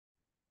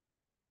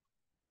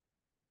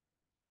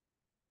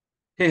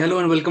Hey, hello,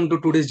 and welcome to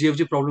today's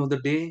GFG problem of the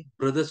day.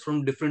 Brothers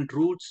from different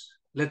roots.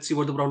 Let's see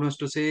what the problem is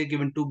to say.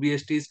 Given two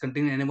BSTs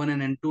containing N1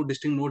 and N2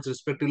 distinct nodes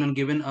respectively and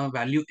given a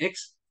value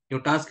x, your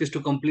task is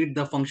to complete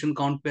the function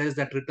count pairs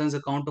that returns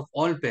a count of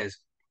all pairs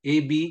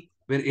A, B,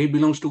 where A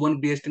belongs to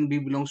one BST and B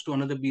belongs to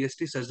another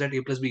BST such that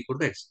A plus B equal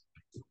to x.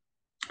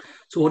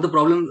 So what the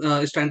problem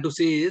is trying to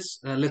say is,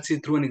 let's see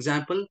through an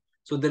example.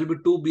 So there will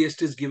be two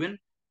BSTs given,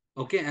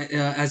 okay,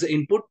 as an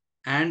input,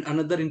 and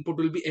another input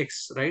will be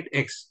x, right?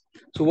 X.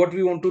 So what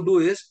we want to do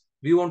is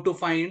we want to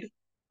find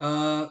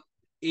we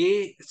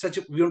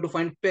want to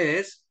find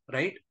pairs,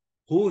 right?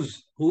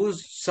 Whose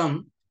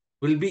sum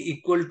will be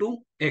equal to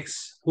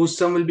x, whose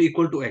sum will be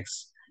equal to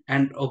x,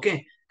 and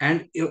okay,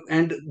 and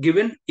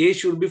given A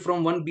should be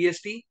from one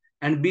BST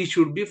and B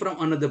should be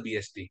from another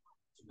BST,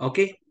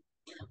 okay.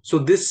 So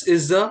this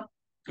is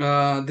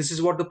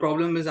what the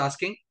problem is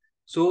asking.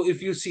 So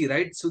if you see,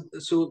 right,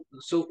 so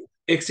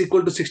x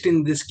equal to 16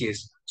 in this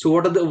case. So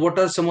what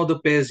are some of the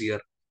pairs here?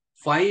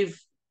 5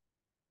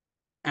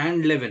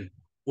 and 11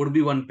 would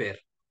be one pair,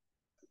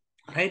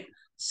 right?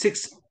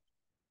 6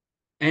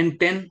 and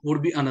 10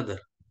 would be another,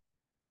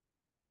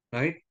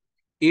 right?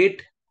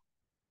 8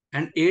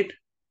 and 8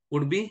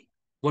 would be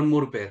one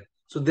more pair.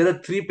 So there are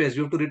three pairs.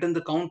 You have to return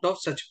the count of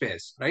such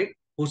pairs, right,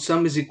 whose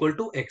sum is equal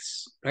to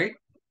x, right?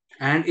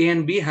 And A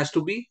and B has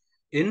to be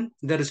in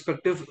the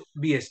respective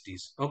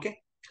BSTs, okay.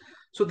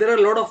 So there are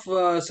a lot of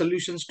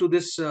solutions to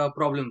this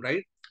problem,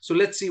 right? So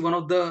let's see one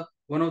of the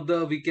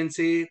we can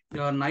say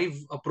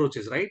naive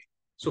approaches, right?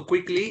 So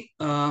quickly,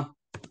 so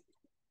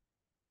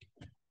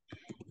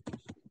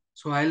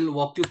I'll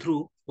walk you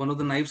through one of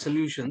the naive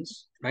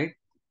solutions, right?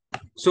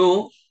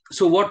 So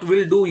what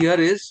we'll do here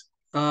is,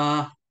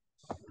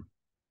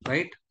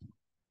 right?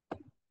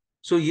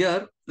 So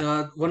here,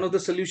 one of the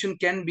solution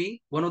can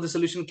be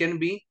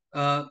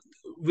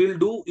we'll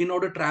do in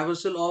order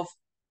traversal of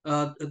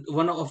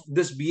one of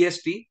this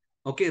BST,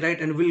 okay,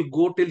 right? And we'll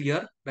go till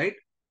here, right?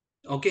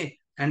 Okay,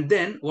 and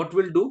then what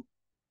we'll do,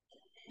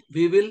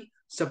 we will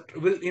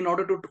in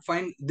order to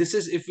find this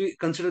is if we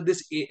consider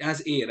this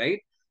as A, right?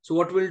 So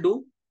what we'll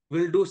do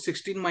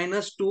 16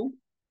 minus 2,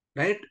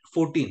 right?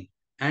 14,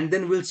 and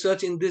then we'll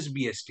search in this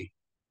BST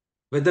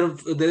whether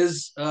there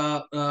is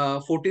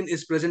 14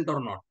 is present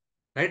or not,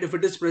 right? If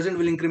it is present,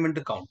 we'll increment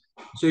the count.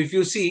 So if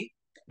you see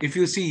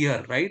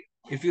here, right,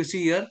 if you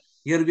see here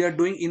we are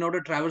doing in order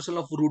traversal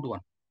of root 1.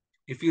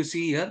 If you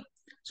see here,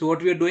 so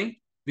what we are doing,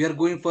 we are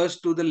going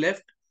first to the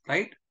left,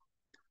 right,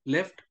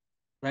 left,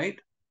 right,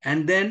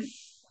 and then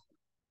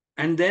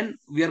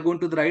we are going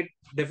to the right,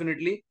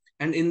 definitely.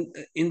 And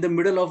in the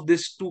middle of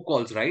these two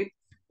calls, right,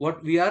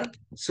 what we are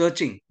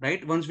searching,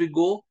 right, once we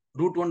go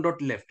root 1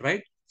 dot left,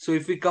 right. So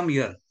if we come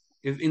here,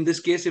 if in this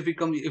case, if we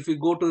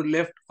go to the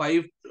left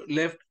 5,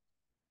 left,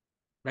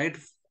 right,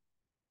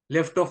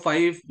 left of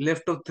 5,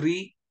 left of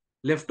 3,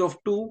 left of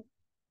 2,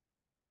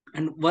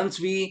 and once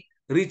we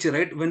reach,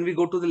 right, when we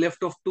go to the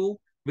left of 2,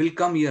 we'll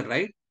come here,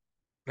 right,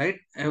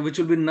 which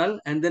will be null,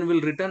 and then we'll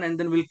return, and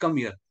then we'll come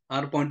here,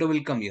 our pointer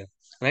will come here,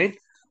 right.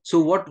 So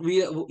what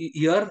we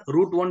here,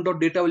 root 1 dot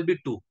data will be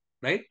 2,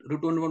 right,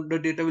 root 1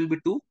 dot data will be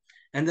 2,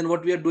 and then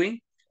what we are doing,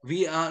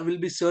 we are will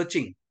be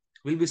searching,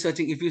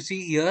 if you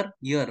see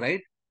here,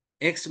 right,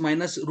 x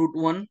minus root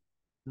 1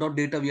 dot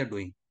data we are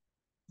doing,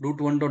 root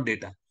 1 dot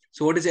data.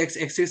 So what is x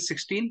is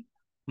 16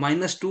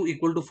 minus 2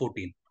 equal to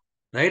 14,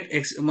 right,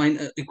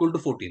 equal to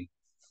 14,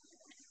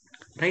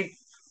 right.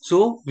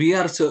 So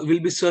we'll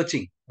be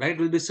searching, right,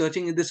 we'll be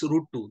searching in this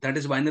root 2, that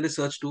is binary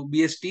search to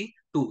BST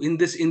 2, in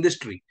this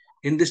tree,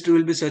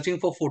 we'll be searching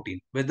for 14,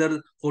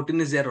 whether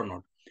 14 is there or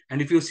not. And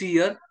if you see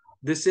here,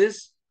 this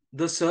is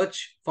the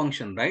search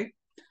function, right.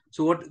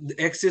 So what the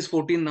x is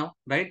 14 now,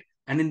 right,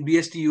 and in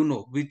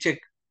BST, we check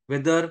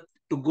whether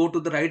to go to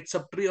the right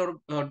subtree or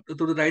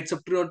to the right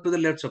subtree or to the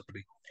left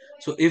subtree.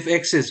 So if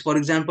x is, for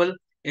example,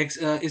 x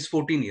is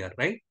 14 here,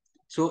 right.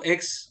 So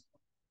x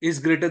is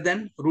greater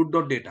than root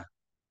dot data,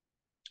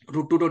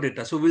 root 2 dot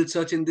data. So we'll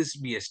search in this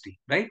BST,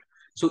 right?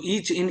 So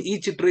in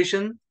each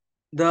iteration,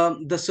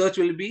 the search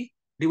will be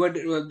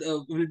divided,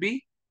 will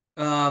be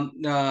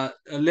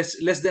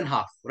less than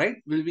half, right?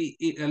 Will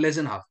be less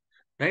than half,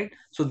 right?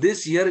 So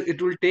this here it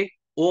will take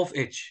O of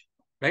h,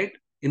 right?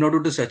 In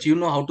order to search, you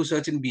know how to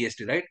search in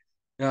BST, right?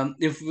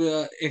 If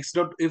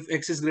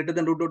x is greater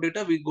than root dot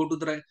data, we go to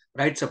the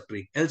right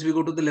subtree. Else we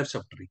go to the left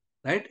subtree,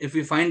 right? If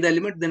we find the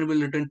element, then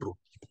we'll return true,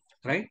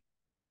 right?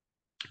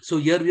 So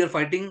here we are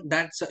fighting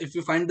that if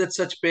you find that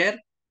such pair,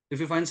 if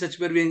you find such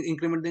pair, we are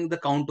incrementing the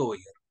count over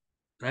here,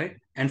 right?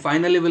 And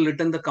finally, we'll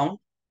return the count,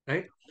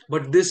 right?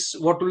 But this,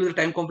 what will be the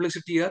time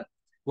complexity here?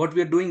 What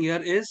we are doing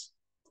here is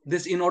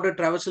this in order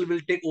traversal will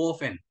take O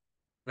of n,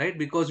 right?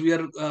 Because we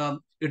are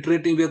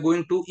iterating, we are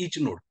going to each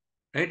node,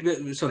 right?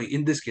 Sorry,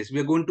 in this case, we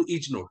are going to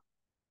each node,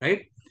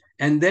 right?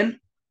 And then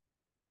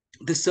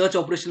the search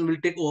operation will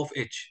take O of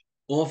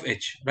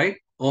h, right?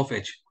 O of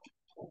h.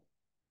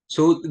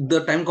 So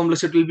the time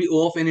complexity will be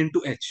O of n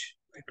into h.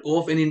 Right?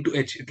 O of n into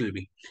h it will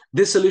be.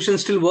 This solution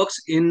still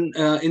works in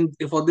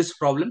for this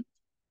problem.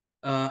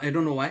 I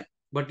don't know why,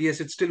 but yes,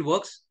 it still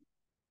works.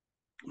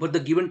 but the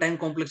given time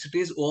complexity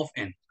is O of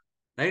n,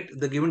 right?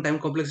 The given time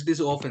complexity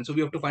is O of n. So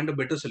we have to find a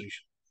better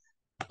solution.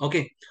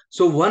 Okay.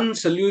 So one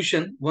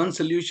solution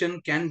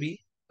can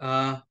be,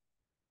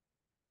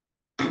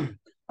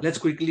 let's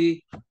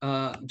quickly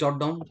jot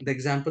down the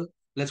example.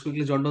 Let's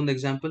quickly jot down the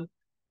example.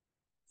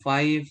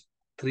 5,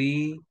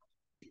 3,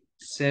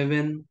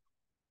 7,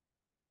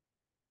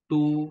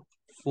 2,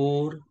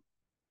 4,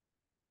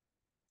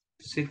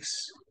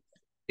 6,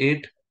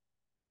 8,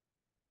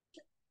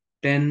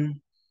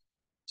 10,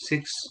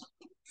 6,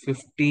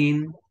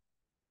 15,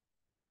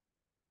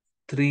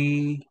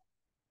 3,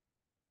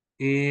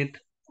 8,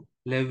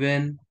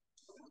 11,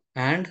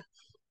 and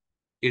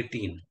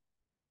 18.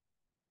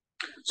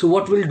 So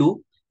what we'll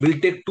do, we'll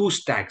take two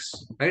stacks,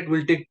 right?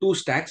 We'll take two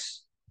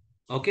stacks,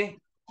 okay?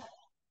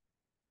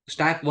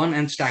 Stack 1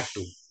 and stack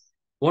 2.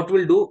 What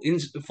we'll do in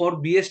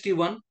for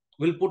BST1,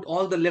 we'll put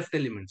all the left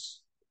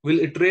elements. We'll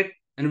iterate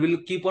and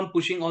we'll keep on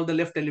pushing all the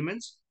left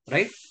elements,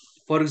 right?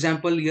 For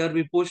example, here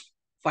we pushed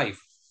 5.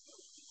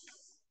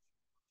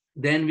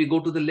 Then we go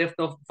to the left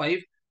of 5,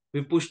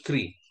 we push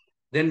 3.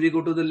 Then we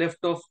go to the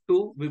left of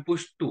 2, we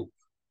push 2,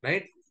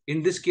 right?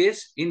 In this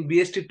case, in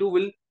BST2,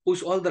 we'll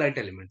push all the right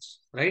elements,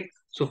 right?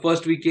 So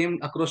first we came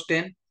across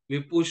 10,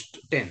 we pushed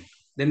 10.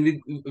 Then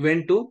we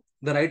went to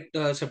the right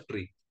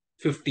subtree,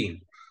 15,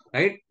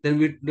 right? Then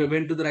we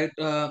went to the right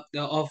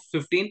of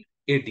 15,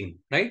 18,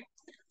 right?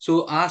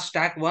 So our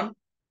stack 1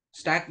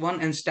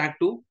 and stack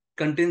 2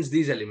 contains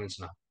these elements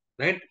now,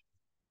 right?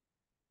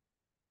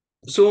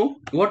 So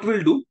what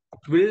we'll do,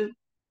 we'll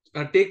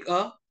take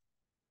a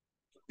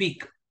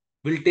peak.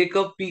 We'll take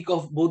a peak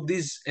of both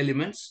these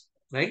elements,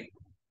 right?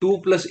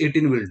 2 plus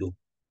 18 will do,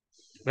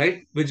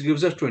 right? Which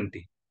gives us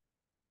 20.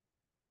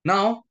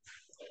 Now,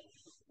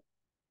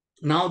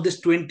 this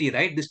 20,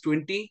 right? This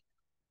 20,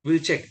 we'll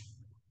check.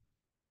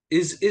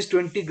 Is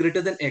 20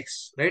 greater than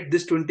x, right?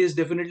 This 20 is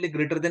definitely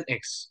greater than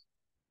x,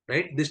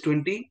 right? This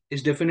 20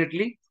 is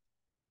definitely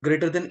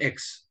greater than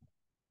x.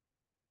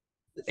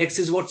 X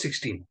is what?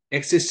 16.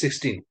 X is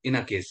 16 in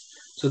a case.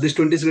 So this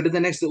 20 is greater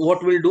than x.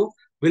 What we'll do,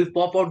 we'll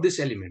pop out this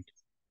element.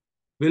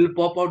 We'll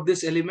pop out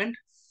this element,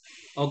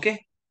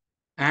 okay?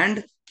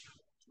 And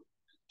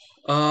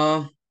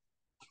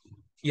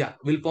yeah,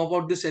 we'll pop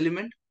out this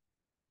element,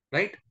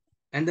 right?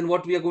 And then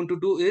what we are going to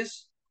do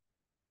is,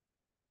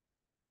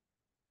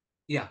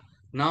 yeah,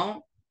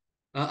 now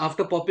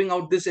after popping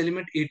out this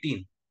element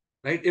 18,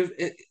 right? If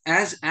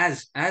as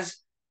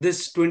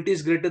this 20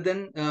 is greater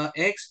than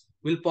x,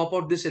 we'll pop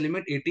out this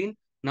element 18.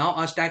 Now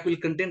our stack will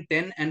contain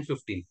 10 and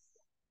 15.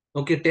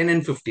 Okay, 10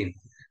 and 15.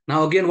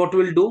 Now again, what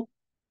we'll do,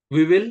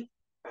 we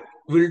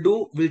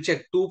we'll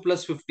check 2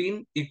 plus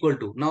 15 equal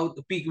to, now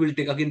the peak will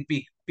take again,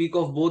 peak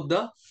of both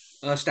the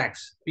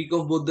stacks, peak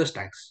of both the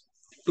stacks.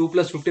 2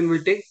 plus 15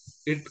 will take,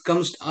 it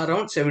comes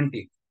around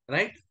 17,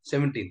 right?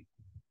 17.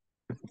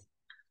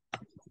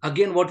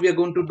 Again, what we are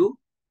going to do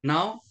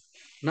now,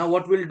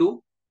 what we'll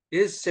do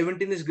is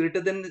 17 is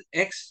greater than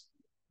x.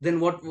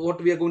 Then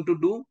what we are going to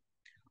do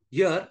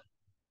here,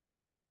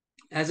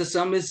 as a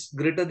sum is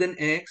greater than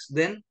x,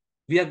 then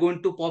we are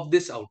going to pop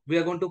this out. We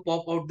are going to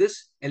pop out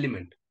this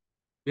element.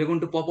 We are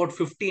going to pop out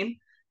 15,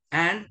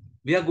 and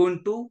we are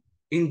going to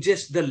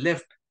ingest the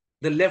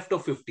left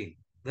of 15,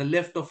 the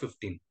left of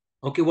 15.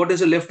 Okay, what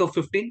is the left of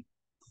 15?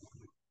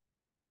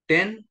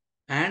 10,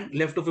 and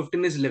left of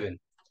 15 is 11.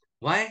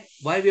 Why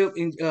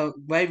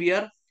we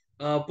are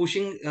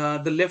pushing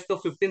the left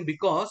of 15?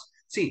 Because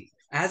see,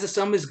 as the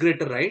sum is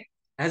greater, right?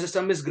 As the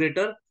sum is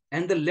greater,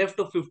 and the left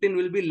of 15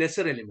 will be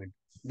lesser element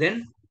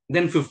than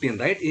 15,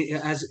 right?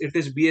 As it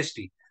is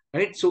BST,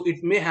 right? So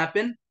it may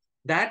happen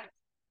that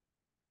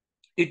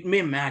it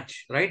may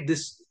match, right?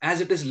 This,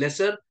 as it is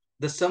lesser,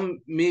 the sum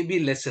may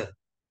be lesser.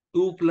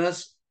 2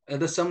 plus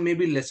the sum may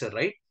be lesser,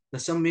 right? The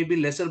sum may be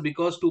lesser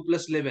because 2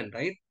 plus 11,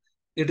 right?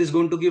 It is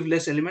going to give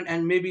less element,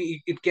 and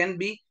maybe it can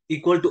be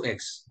equal to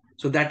x.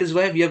 So that is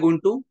why we are going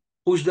to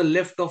push the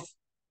left of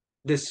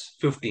this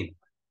 15,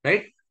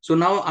 right? So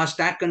now our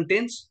stack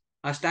contains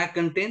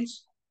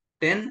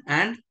 10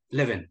 and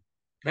 11,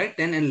 right?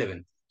 10 and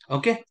 11.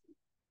 Okay.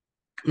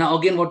 Now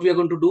again, what we are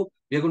going to do,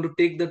 we are going to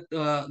take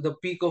the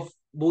peak of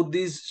both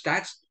these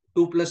stacks.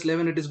 2 plus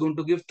 11, it is going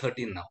to give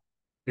 13 now.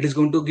 It is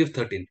going to give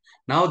 13.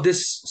 Now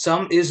this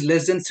sum is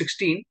less than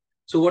 16.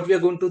 So what we are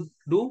going to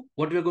do,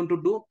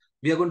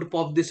 we are going to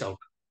pop this out.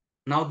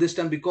 Now this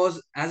time,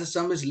 because as the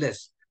sum is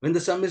less, when the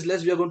sum is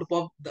less, we are going to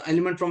pop the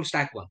element from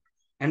stack 1.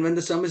 And when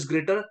the sum is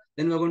greater,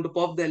 then we are going to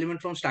pop the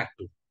element from stack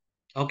 2.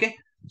 Okay.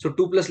 So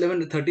 2 plus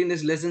 11, 13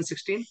 is less than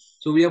 16.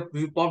 So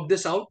we popped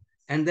this out.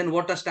 And then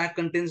what a stack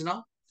contains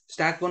now?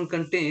 Stack 1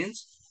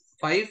 contains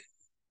 5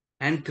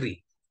 and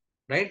 3,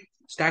 right?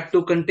 Stack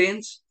 2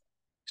 contains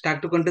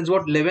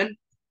what? 11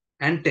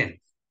 and 10,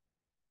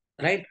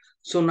 right?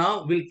 So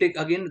now we'll take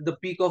again the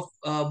peak of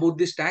both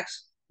the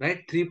stacks, right?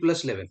 3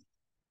 plus 11.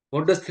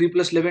 What does 3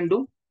 plus 11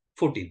 do?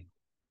 14.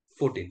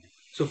 14.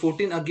 So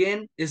 14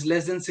 again is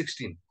less than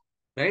 16,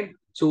 right?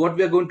 So what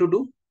we are going to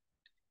do?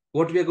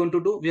 We are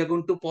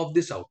going to pop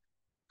this out,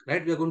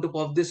 right? We are going to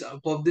pop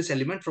this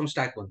element from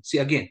stack 1. See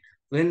again,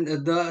 when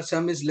the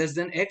sum is less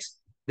than x,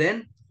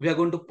 then we are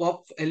going to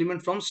pop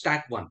element from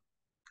stack 1.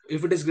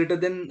 If it is greater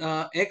than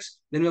x,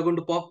 then we are going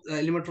to pop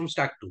element from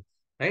stack 2,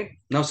 right?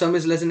 Now sum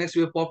is less than x,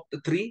 we have popped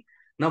 3.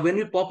 Now when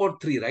we pop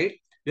out 3, right,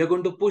 we are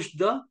going to push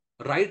the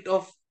right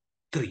of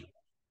 3.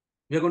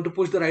 We are going to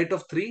push the right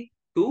of 3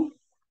 to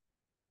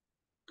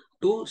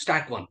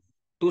stack 1,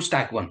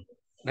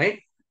 right?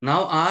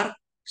 Now our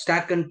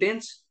stack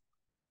contains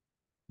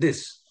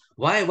this.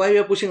 Why we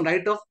are pushing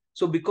right of?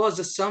 So because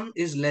the sum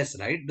is less,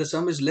 right? The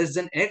sum is less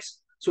than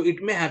x. So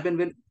it may happen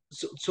when,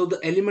 so the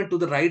element to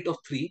the right of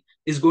 3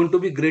 is going to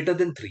be greater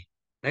than 3,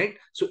 right?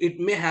 So it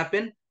may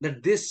happen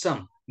that this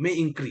sum may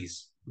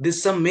increase.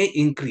 This sum may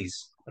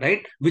increase,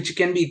 right? Which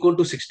can be equal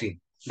to 16.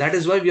 That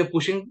is why we are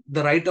pushing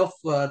the right of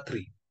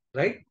 3,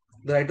 right?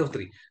 The right of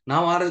 3.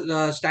 Now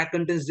our stack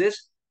contains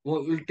this.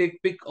 We'll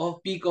take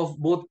peak of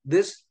both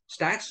this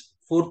stacks.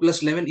 4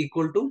 plus 11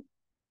 equal to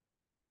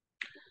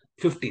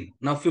 15.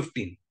 Now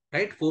 15,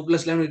 right? 4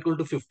 plus 11 equal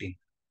to 15.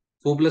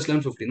 4 plus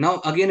 11, 15.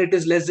 Now again it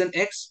is less than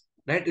x,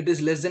 right? It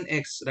is less than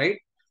x, right?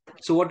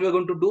 So what we are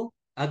going to do?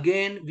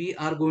 Again, we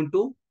are going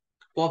to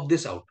pop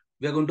this out.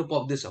 We are going to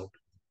pop this out,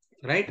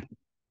 right?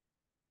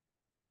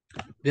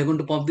 We are going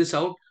to pop this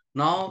out.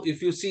 Now,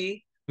 if you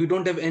see, we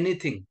don't have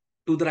anything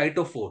to the right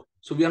of 4.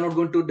 So we are not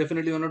going to,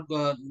 definitely we are not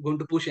going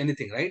to push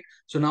anything, right?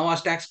 So now our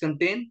stacks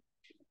contain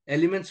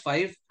elements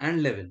 5 and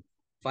 11.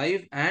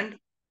 5 and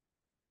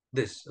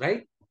this,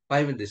 right?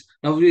 5 in this.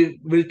 Now we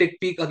will take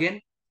peak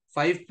again.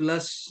 5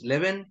 plus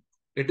 11,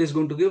 it is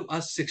going to give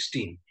us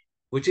 16,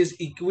 which is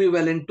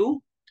equivalent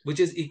to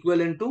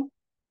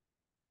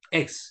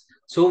x.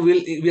 So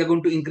we are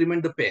going to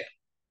increment the pair.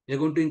 We are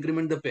going to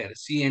increment the pair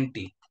C and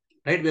T,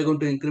 right? We are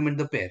going to increment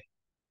the pair,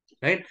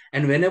 right?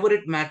 And whenever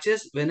it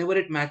matches,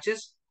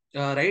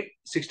 right?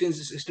 16,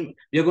 16,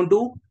 we are going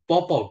to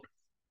pop out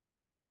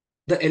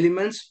the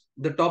elements,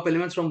 the top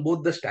elements from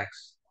both the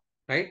stacks,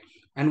 right?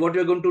 And what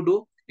we are going to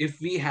do, if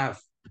we are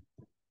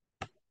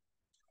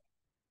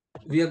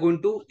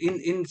going to,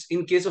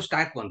 in case of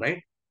stack 1,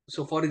 right?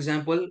 So for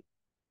example,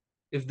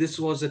 if this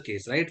was the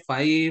case, right?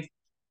 5,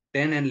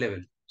 10 and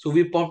 11. So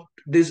we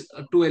popped these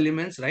two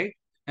elements, right?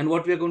 And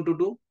what we are going to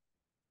do,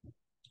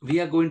 we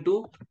are going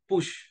to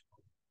push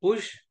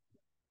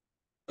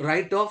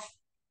right of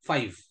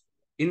 5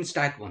 in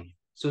stack 1.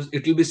 So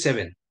it will be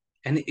 7.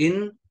 And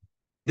in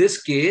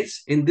this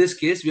case,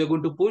 we are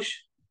going to push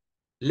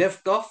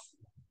left of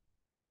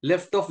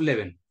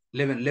 11.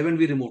 11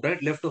 we removed,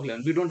 right? Left of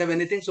 11. We don't have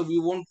anything, so we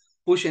won't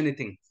push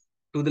anything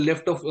to the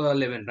left of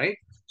 11, right?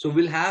 So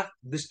we'll have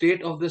the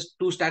state of this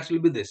two stacks will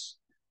be this,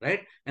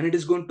 right? And it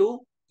is going to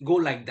go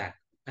like that.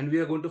 And we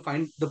are going to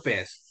find the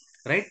pairs,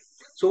 right?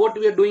 So what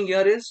we are doing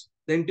here is,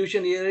 the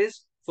intuition here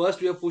is,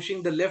 first we are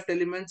pushing the left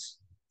elements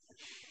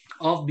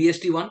of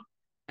BST1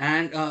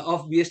 and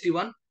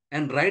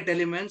right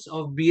elements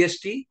of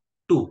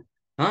BST2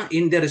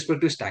 in their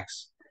respective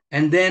stacks.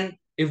 And then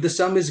if the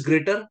sum is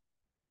greater,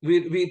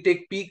 we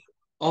take peak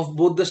of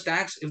both the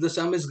stacks. If the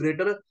sum is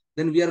greater,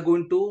 then we are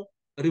going to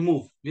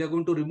remove. We are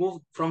going to remove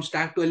from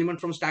stack 2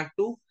 element from stack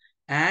 2.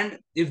 And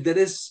if there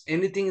is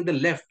anything in the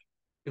left,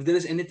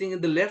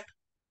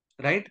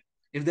 right?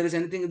 If there is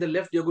anything in the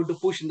left, you're going to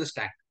push in the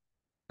stack,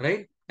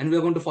 right? And we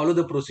are going to follow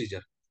the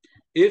procedure.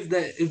 If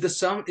the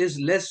sum is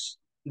less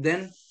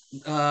than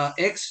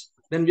x,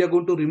 then we are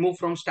going to remove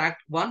from stack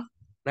 1,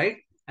 right?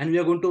 And we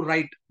are going to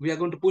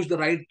push the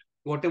right,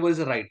 whatever is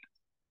the right,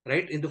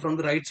 from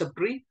the right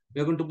subtree,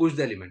 we are going to push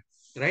the element,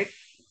 right?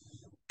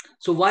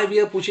 So why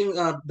we are pushing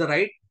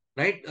the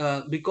right?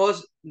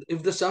 Because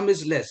if the sum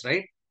is less,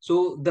 right?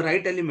 So the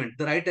right element,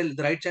 the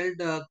right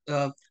child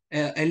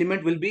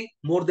element will be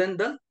more than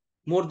the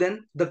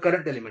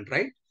current element,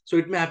 right? So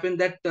it may happen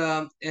that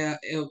the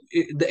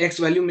x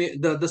value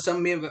the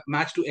sum may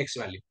match to x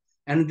value.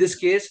 And in this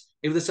case,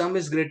 if the sum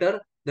is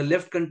greater, the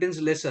left contains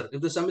lesser.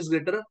 If the sum is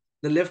greater,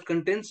 the left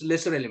contains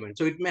lesser element.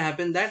 So it may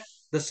happen that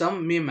the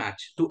sum may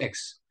match to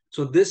x.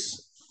 So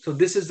this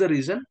is the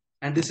reason,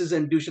 and this is the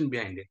intuition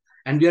behind it.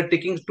 And we are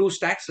taking two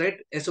stacks, right?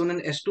 S1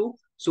 and S2.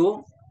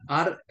 So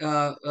our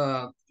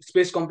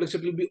space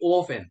complexity will be O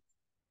of n.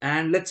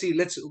 And let's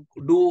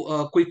do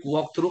a quick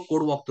code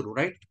walkthrough,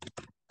 right?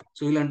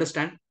 So you'll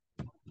understand.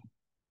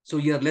 So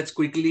here, let's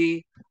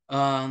quickly,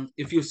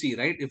 if you see,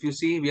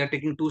 we are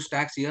taking two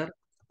stacks here,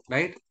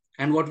 right?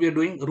 And what we are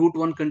doing, root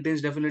 1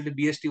 contains definitely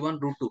BST1,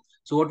 root 2.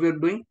 So what we are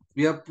doing,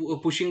 we are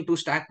pushing to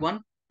stack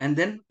 1, and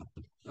then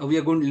we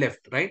are going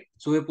left, right?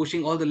 So we are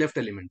pushing all the left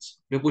elements.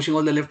 We are pushing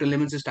all the left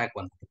elements in stack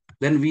 1.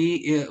 Then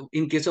we,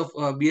 in case of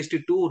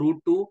BST2,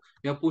 root 2,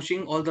 we are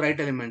pushing all the right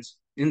elements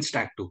in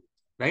stack 2,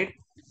 right?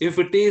 If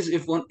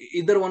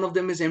either one of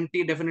them is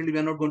empty, definitely we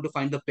are not going to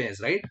find the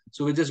pairs, right?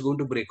 So we're just going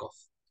to break off,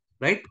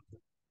 right?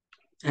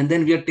 And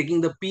then we are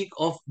taking the peak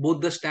of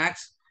both the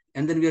stacks,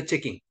 and then we are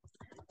checking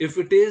if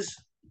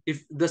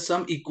the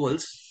sum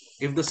equals.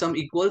 If the sum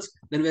equals,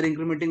 then we are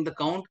incrementing the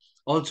count.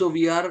 Also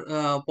we are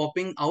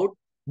popping out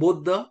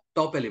both the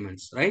top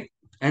elements, right?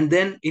 And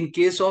then in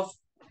case of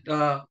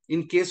right,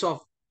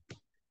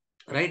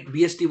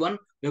 BST1,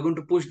 we are going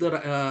to push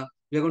the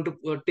we are going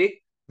to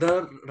take the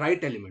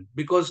right element,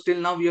 because till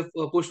now we have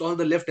pushed all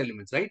the left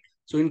elements, right?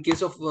 So in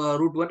case of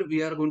root 1,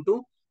 we are going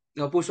to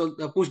push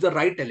the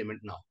right element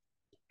now,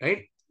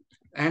 right?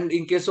 And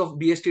in case of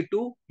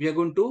BST2, we are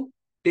going to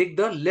take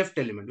the left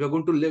element. We are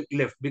going to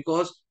left,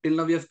 because till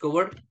now we have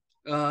covered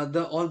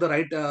the all the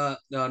right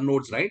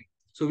nodes, right?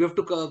 So we have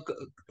to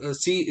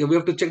see, we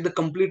have to check the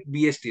complete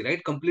BST,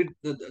 right? Complete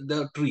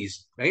the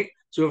trees, right?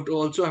 So we have to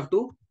also have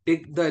to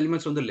take the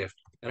elements on the left,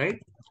 right?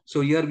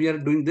 So here we are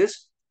doing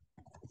this.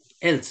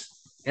 Else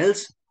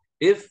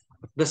if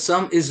the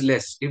sum is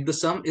less, if the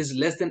sum is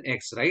less than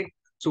x, right?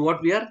 So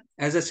what we are,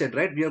 as I said,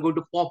 right, we are going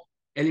to pop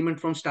element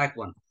from stack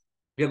 1.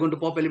 We are going to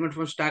pop element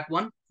from stack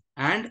 1,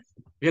 and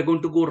we are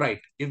going to go right.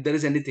 If there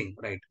is anything,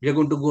 right, we are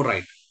going to go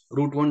right,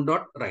 root 1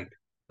 dot right,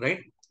 right?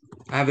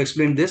 I have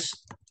explained this.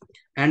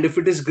 And if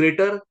it is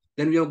greater,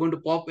 then we are going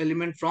to pop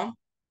element from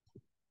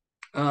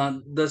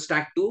the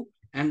stack 2,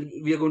 and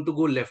we are going to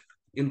go left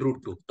in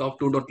root 2, top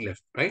 2 dot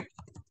left, right?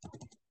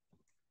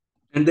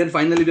 And then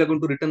finally we are going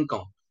to return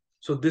count.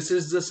 So this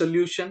is the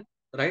solution,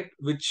 right,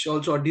 which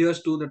also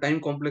adheres to the time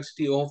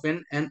complexity of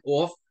n and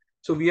of.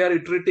 So we are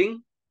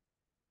iterating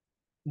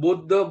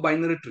both the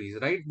binary trees,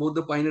 right? Both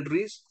the binary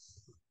trees,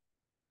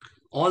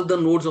 all the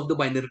nodes of the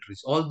binary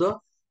trees, all the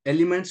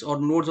elements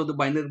or nodes of the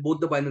binary, both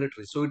the binary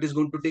trees. So it is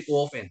going to take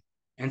O of n.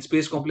 And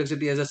space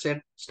complexity, as I said,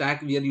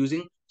 stack we are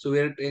using. So we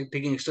are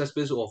taking extra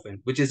space O of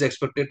n, which is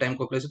expected time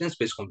complexity and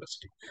space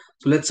complexity.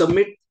 So let's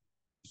submit.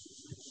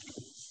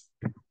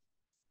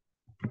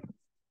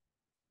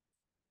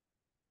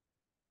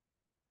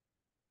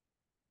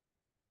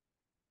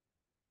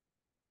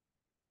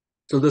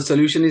 So the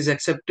solution is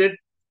accepted.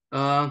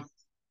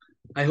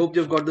 I hope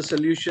you've got the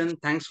solution.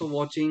 Thanks for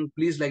watching.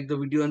 Please like the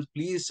video and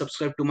please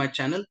subscribe to my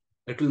channel.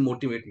 It will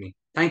motivate me.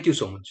 Thank you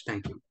so much.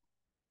 Thank you.